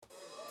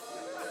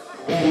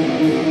Hello,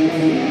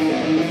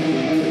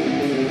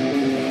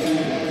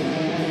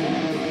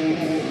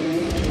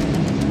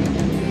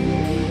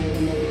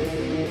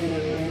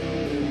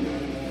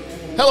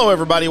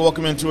 everybody.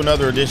 Welcome into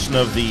another edition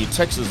of the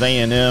Texas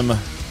A&M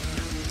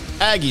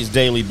Aggies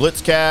Daily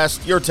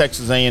Blitzcast, your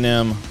Texas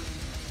A&M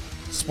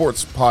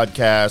sports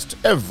podcast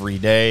every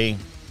day.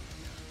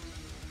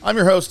 I'm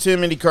your host,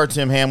 IndyCar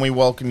Tim Ham. We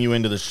welcome you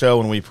into the show,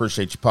 and we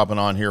appreciate you popping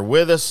on here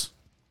with us.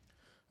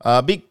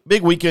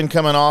 Big weekend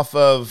coming off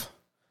of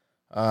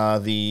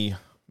the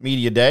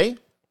media day.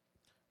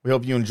 We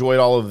hope you enjoyed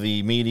all of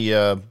the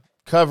media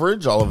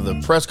coverage, all of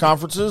the press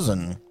conferences,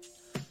 and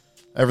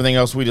everything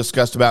else we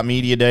discussed about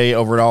Media Day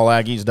over at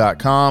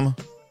allaggies.com,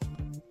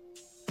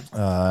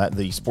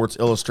 the Sports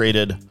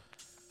Illustrated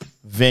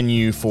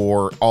venue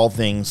for all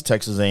things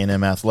Texas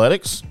A&M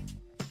athletics.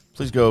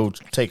 Please go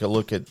take a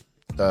look at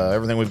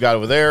everything we've got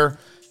over there,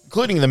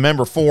 including the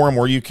member forum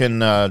where you can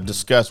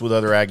discuss with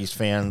other Aggies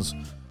fans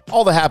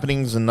all the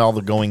happenings and all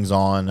the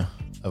goings-on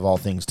of all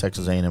things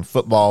Texas A&M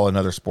football and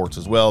other sports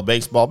as well.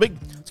 Baseball, it's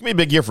going to be a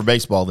big year for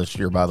baseball this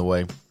year, by the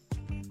way,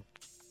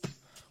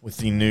 with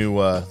the new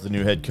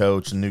head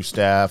coach and new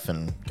staff,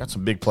 and got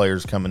some big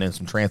players coming in,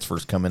 some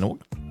transfers coming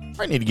in.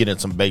 I need to get in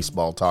some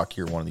baseball talk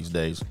here one of these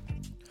days.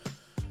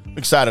 I'm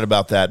excited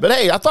about that. But,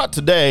 hey, I thought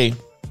today,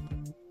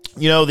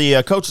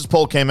 the coaches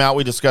poll came out.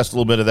 We discussed a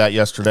little bit of that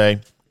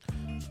yesterday.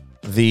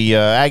 The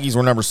Aggies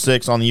were number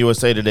 6 on the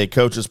USA Today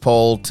coaches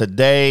poll.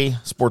 Today,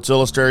 Sports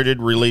Illustrated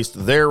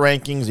released their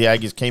rankings. The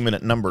Aggies came in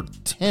at number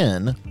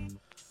 10,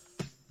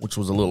 which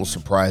was a little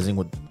surprising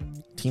with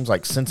teams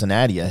like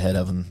Cincinnati ahead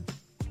of them.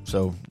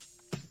 So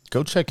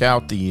go check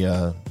out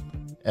the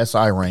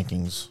SI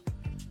rankings,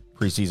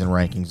 preseason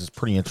rankings. It's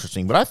pretty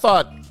interesting. But I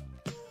thought,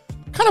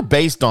 kind of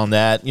based on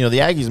that, the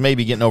Aggies may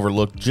be getting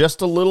overlooked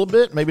just a little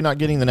bit, maybe not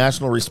getting the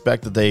national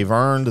respect that they've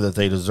earned, that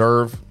they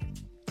deserve,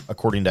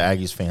 according to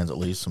Aggies fans at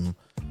least. Some,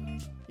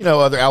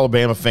 other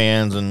Alabama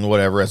fans and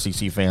whatever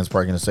SEC fans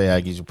probably going to say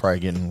Aggies are probably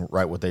getting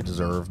right what they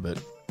deserve.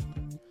 But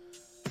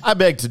I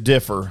beg to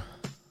differ.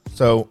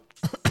 So,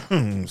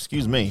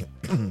 excuse me.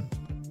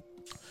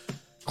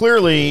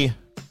 Clearly,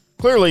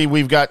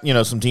 we've got,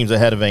 some teams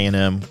ahead of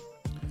A&M.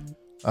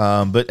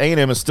 But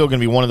A&M is still going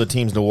to be one of the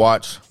teams to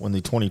watch when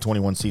the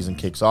 2021 season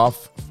kicks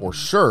off, for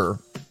sure.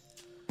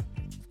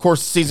 Of course,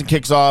 the season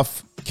kicks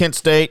off Kent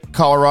State,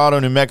 Colorado,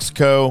 New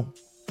Mexico,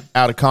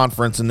 out of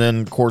conference. And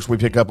then, of course, we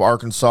pick up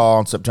Arkansas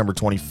on September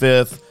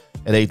 25th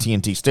at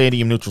AT&T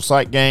Stadium, neutral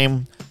site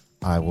game.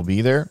 I will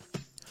be there.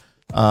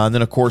 And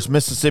then, of course,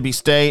 Mississippi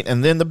State.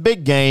 And then the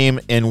big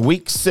game in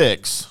Week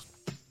 6,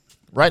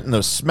 right in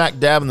the smack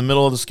dab in the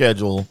middle of the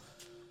schedule,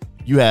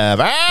 you have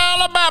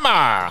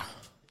Alabama.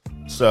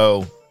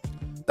 So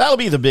that'll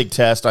be the big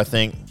test, I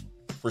think,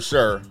 for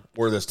sure,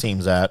 where this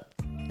team's at.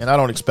 And I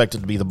don't expect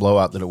it to be the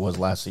blowout that it was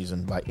last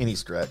season by any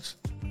stretch.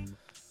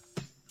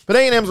 But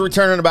A&M's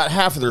returning about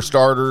half of their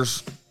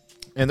starters,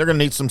 and they're going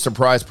to need some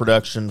surprise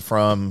production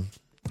from,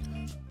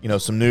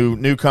 some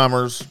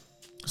newcomers.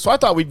 So I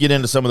thought we'd get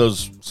into some of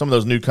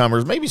those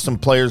newcomers, maybe some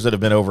players that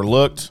have been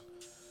overlooked,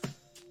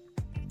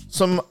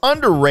 some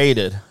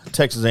underrated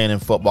Texas A&M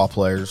football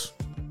players,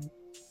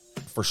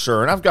 for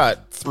sure. And I've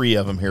got 3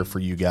 of them here for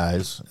you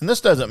guys. And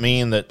this doesn't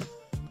mean that,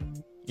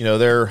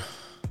 they're,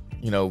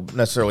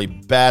 necessarily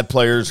bad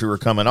players who are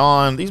coming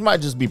on. These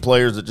might just be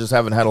players that just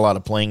haven't had a lot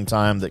of playing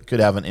time that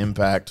could have an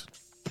impact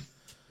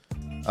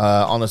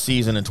on the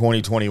season in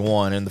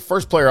 2021. And the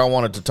first player I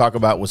wanted to talk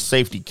about was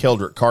safety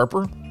Keldrick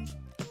Carper.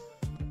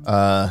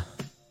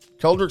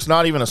 Keldrick's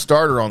not even a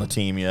starter on the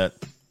team yet,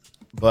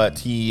 but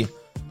he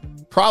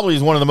probably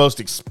is one of the most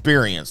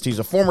experienced. He's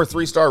a former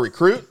 3-star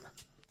recruit.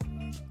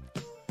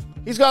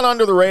 He's gone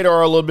under the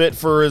radar a little bit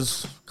for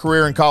his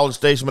career in College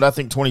Station, but I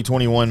think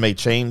 2021 may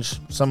change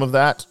some of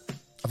that.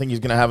 I think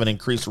he's going to have an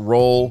increased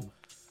role.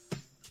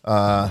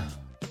 And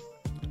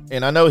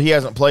I know he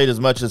hasn't played as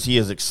much as he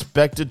is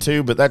expected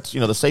to, but that's,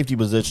 the safety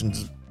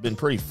position's been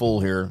pretty full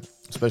here,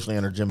 especially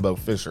under Jimbo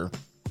Fisher.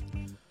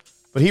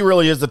 But he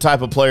really is the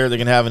type of player that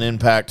can have an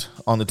impact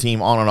on the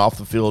team on and off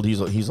the field.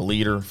 He's a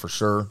leader for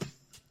sure.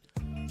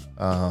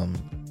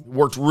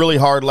 Worked really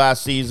hard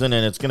last season,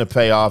 and it's going to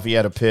pay off. He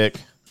had a pick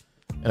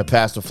and a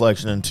pass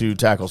deflection and 2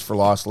 tackles for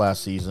loss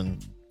last season.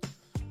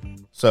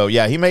 So,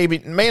 yeah, he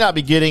may not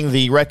be getting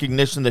the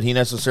recognition that he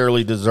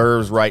necessarily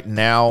deserves right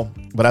now,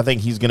 but I think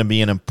he's going to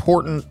be an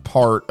important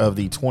part of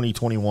the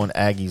 2021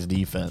 Aggies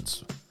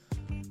defense.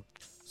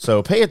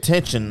 So pay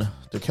attention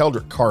to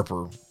Keldrick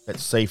Carper at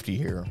safety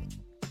here.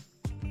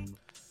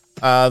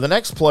 The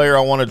next player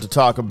I wanted to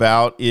talk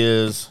about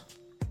is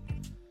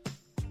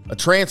a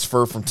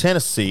transfer from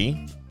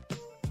Tennessee.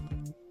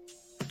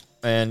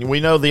 And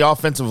we know the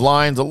offensive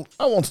line's,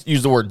 I won't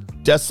use the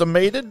word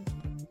decimated,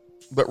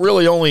 but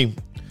really only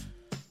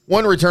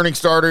one returning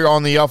starter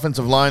on the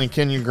offensive line in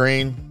Kenyon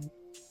Green.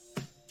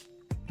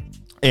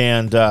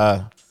 And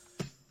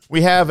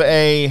we have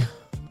a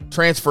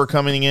transfer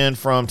coming in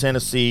from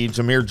Tennessee,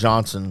 Jameer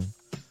Johnson,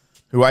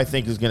 who I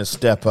think is going to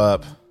step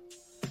up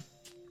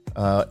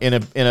in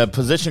a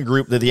position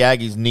group that the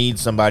Aggies need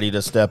somebody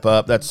to step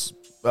up. That's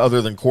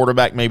other than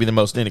quarterback, maybe the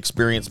most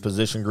inexperienced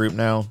position group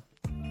now,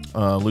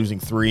 losing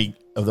 3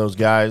 of those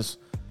guys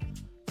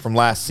from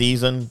last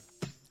season.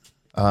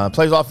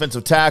 Plays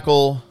offensive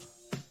tackle.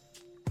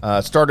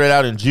 Started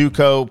out in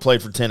JUCO,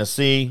 played for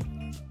Tennessee.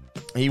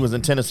 He was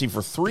in Tennessee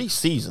for 3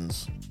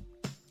 seasons.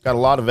 Got a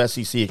lot of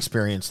SEC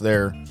experience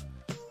there.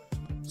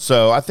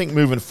 So I think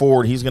moving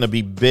forward, he's going to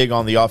be big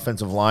on the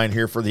offensive line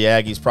here for the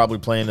Aggies, probably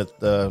playing at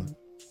the,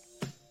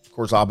 of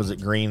course,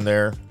 opposite Green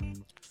there.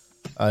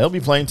 He'll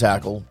be playing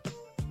tackle.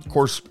 Of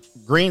course,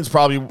 Green's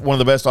probably one of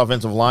the best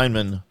offensive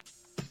linemen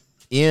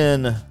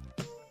in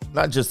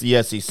not just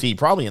the SEC,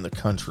 probably in the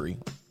country.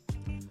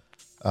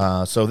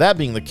 So that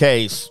being the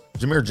case,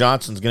 Jameer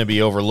Johnson's going to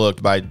be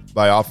overlooked by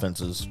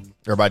offenses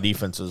or by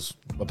defenses,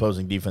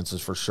 opposing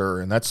defenses for sure,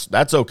 and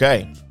that's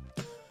okay.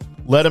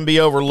 Let him be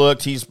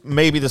overlooked. He's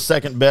maybe the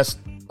second best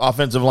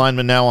offensive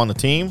lineman now on the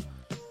team.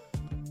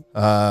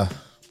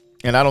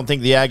 And I don't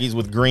think the Aggies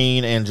with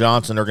Green and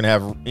Johnson are going to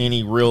have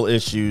any real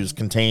issues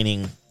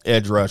containing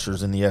edge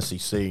rushers in the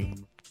SEC.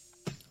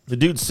 The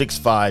dude's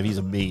 6'5". He's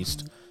a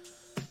beast.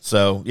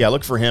 So, yeah,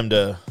 look for him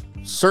to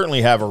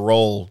certainly have a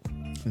role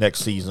next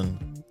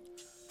season.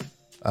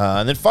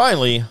 And then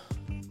finally,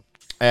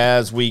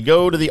 as we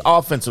go to the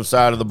offensive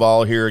side of the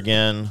ball here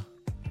again,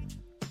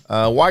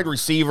 wide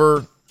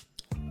receiver,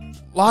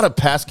 a lot of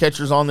pass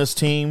catchers on this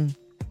team,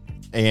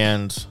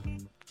 and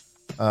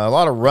a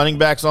lot of running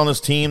backs on this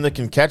team that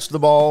can catch the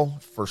ball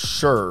for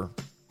sure.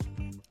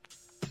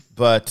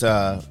 But,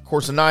 of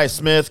course, Aniyah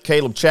Smith,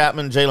 Caleb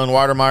Chapman, Jalen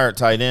Weidermeyer at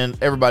tight end,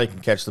 everybody can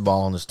catch the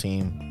ball on this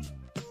team.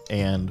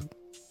 And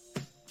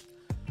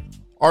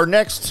our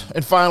next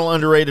and final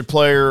underrated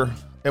player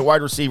at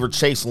wide receiver,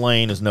 Chase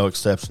Lane, is no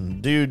exception.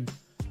 Dude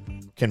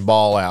can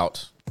ball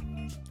out.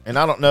 And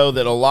I don't know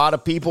that a lot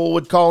of people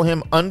would call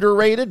him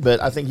underrated,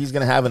 but I think he's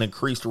going to have an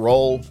increased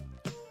role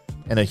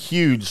and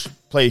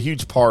play a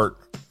huge part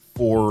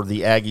for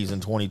the Aggies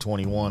in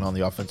 2021 on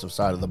the offensive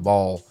side of the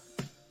ball.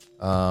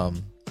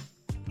 Of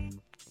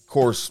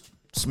course,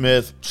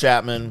 Smith,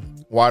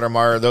 Chapman,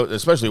 Weidermeyer,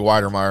 especially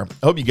Weidermeyer.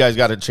 I hope you guys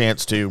got a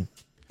chance to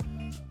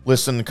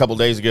listen a couple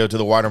days ago to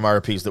the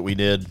Weidermeyer piece that we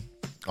did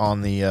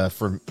on the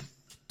for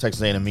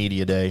Texas A&M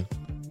Media Day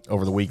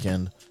over the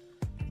weekend.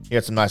 He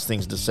had some nice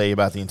things to say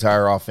about the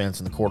entire offense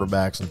and the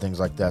quarterbacks and things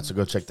like that, so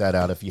go check that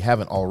out if you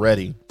haven't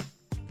already.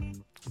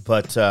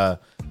 But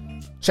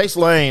Chase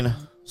Lane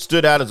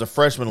stood out as a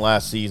freshman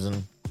last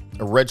season,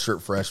 a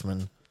redshirt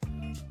freshman.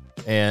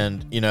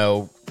 And,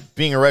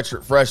 being a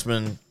redshirt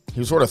freshman, he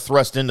was sort of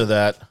thrust into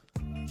that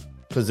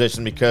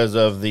position because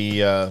of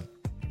the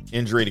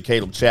injury to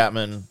Caleb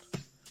Chapman.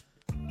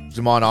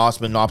 Jamon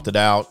Osman opted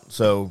out,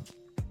 so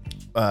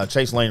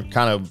Chase Lane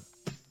kind of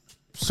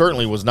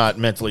certainly was not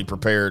mentally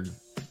prepared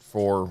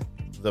for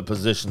the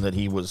position that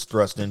he was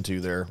thrust into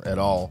there at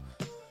all.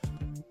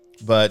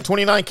 But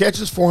 29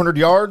 catches, 400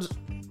 yards,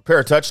 pair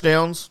of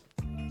touchdowns.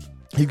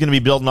 He's going to be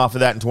building off of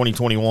that in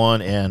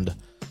 2021, and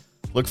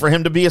look for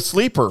him to be a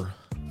sleeper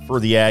for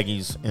the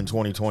Aggies in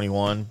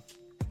 2021.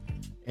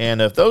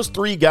 And if those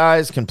 3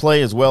 guys can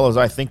play as well as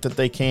I think that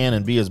they can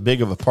and be as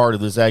big of a part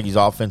of this Aggies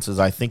offense as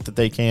I think that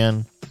they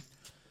can,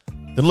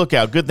 then look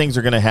out. Good things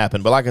are going to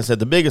happen. But like I said,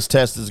 the biggest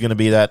test is going to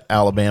be that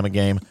Alabama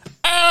game.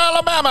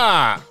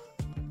 Alabama!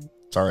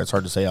 Sorry, it's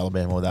hard to say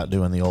Alabama without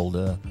doing the old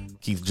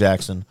Keith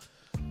Jackson.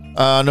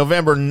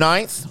 October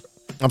 9th.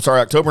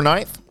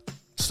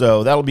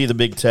 So that'll be the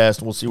big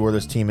test. We'll see where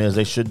this team is.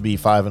 They should be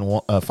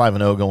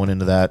 5-0 going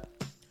into that,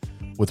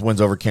 with wins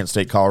over Kent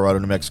State, Colorado,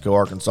 New Mexico,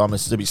 Arkansas,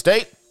 Mississippi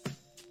State.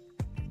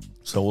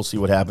 So we'll see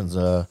what happens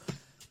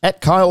at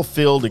Kyle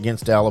Field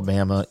against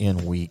Alabama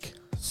in Week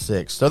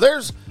 6. So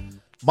there's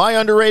my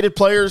underrated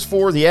players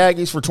for the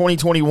Aggies for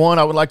 2021.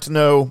 I would like to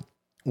know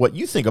what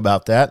you think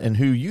about that and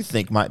who you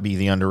think might be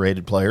the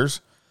underrated players.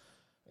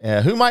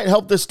 Who might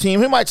help this team?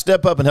 Who might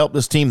step up and help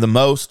this team the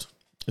most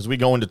as we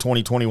go into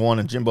 2021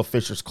 and Jimbo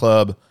Fisher's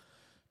club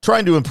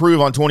trying to improve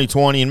on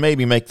 2020 and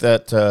maybe make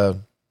a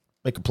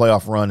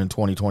playoff run in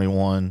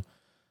 2021.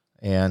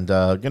 And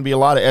going to be a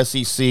lot of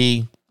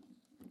SEC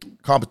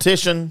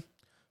competition,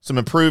 some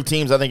improved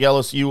teams. I think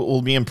LSU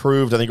will be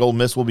improved. I think Ole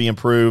Miss will be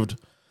improved.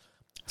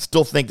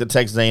 Still think that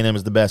Texas A&M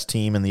is the best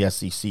team in the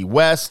SEC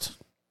West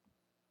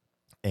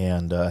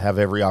and have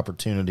every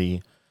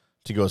opportunity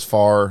to go as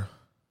far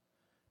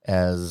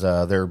as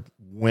their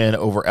win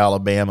over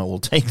Alabama will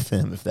take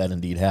them if that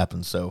indeed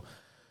happens. So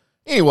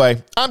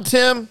anyway, I'm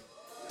Tim.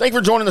 Thank you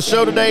for joining the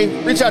show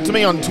today. Reach out to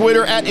me on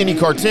Twitter at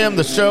IndyCarTim.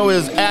 The show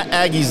is at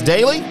Aggies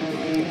Daily.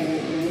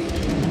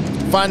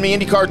 Find me,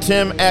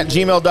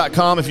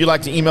 IndyCarTim@gmail.com. If you'd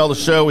like to email the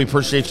show, we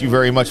appreciate you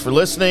very much for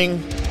listening.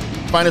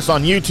 Find us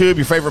on YouTube,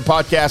 your favorite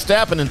podcast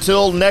app. And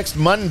until next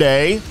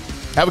Monday,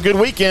 have a good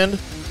weekend.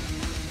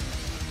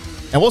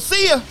 And we'll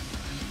see you.